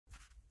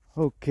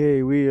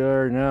Okay, we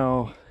are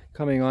now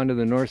coming onto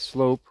the north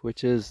slope,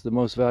 which is the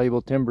most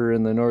valuable timber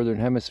in the northern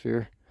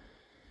hemisphere.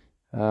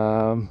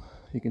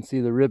 You can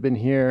see the ribbon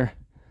here,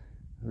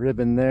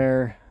 ribbon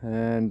there,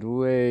 and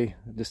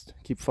just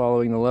keep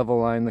following the level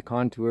line, the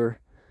contour,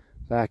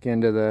 back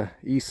into the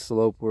east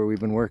slope where we've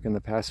been working the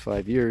past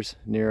 5 years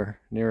near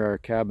our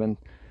cabin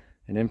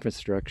and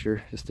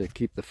infrastructure, just to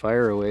keep the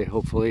fire away,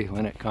 hopefully,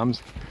 when it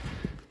comes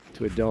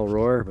to a dull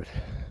roar. But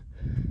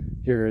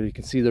here you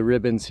can see the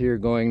ribbons here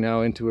going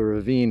now into a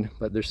ravine,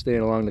 but they're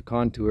staying along the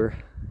contour,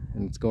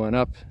 and it's going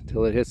up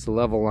till it hits the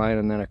level line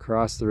and then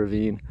across the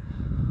ravine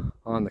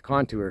on the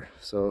contour.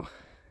 So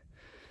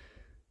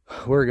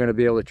we're going to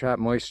be able to trap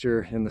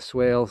moisture in the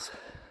swales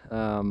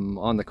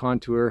on the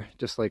contour,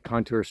 just like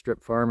contour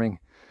strip farming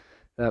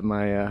that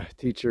my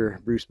teacher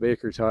Bruce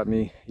Baker taught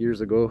me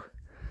years ago.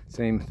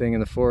 Same thing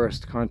in the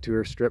forest,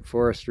 contour strip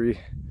forestry,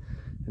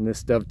 and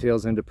this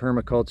dovetails into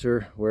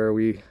permaculture, where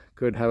we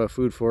could have a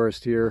food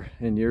forest here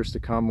in years to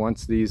come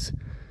once these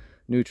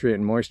nutrient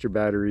and moisture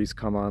batteries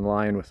come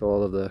online with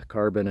all of the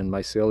carbon and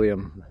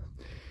mycelium.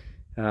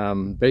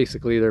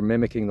 Basically, they're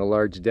mimicking the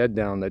large dead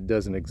down that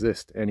doesn't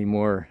exist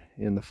anymore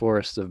in the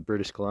forests of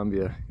British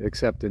Columbia,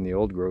 except in the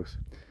old growth.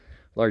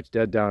 Large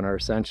dead down are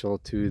essential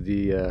to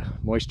the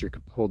moisture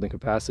holding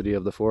capacity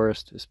of the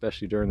forest,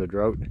 especially during the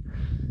drought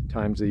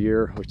times a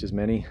year, which is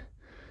many.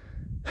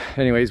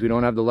 Anyways, we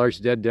don't have the large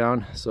dead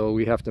down, so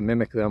we have to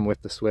mimic them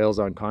with the Swales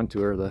on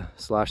Contour, the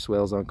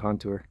Swales on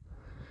Contour.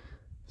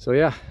 So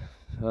yeah,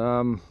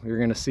 you're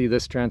going to see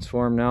this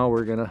transform now.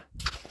 We're going to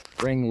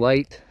bring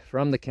light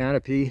from the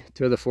canopy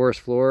to the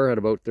forest floor at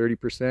about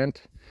 30%.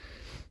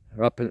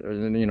 Up,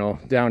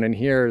 down in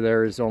here,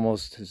 there's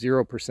almost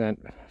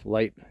 0%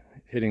 light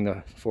hitting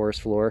the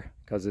forest floor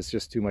because it's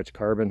just too much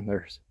carbon.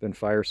 There's been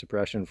fire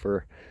suppression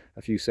for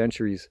a few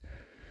centuries.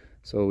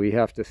 So we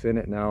have to thin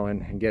it now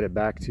and get it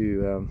back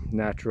to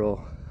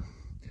natural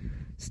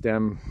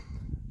stem,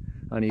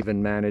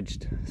 uneven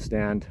managed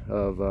stand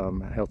of a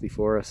healthy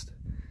forest,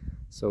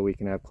 so we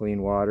can have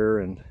clean water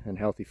and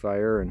healthy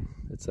fire and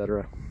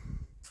etc.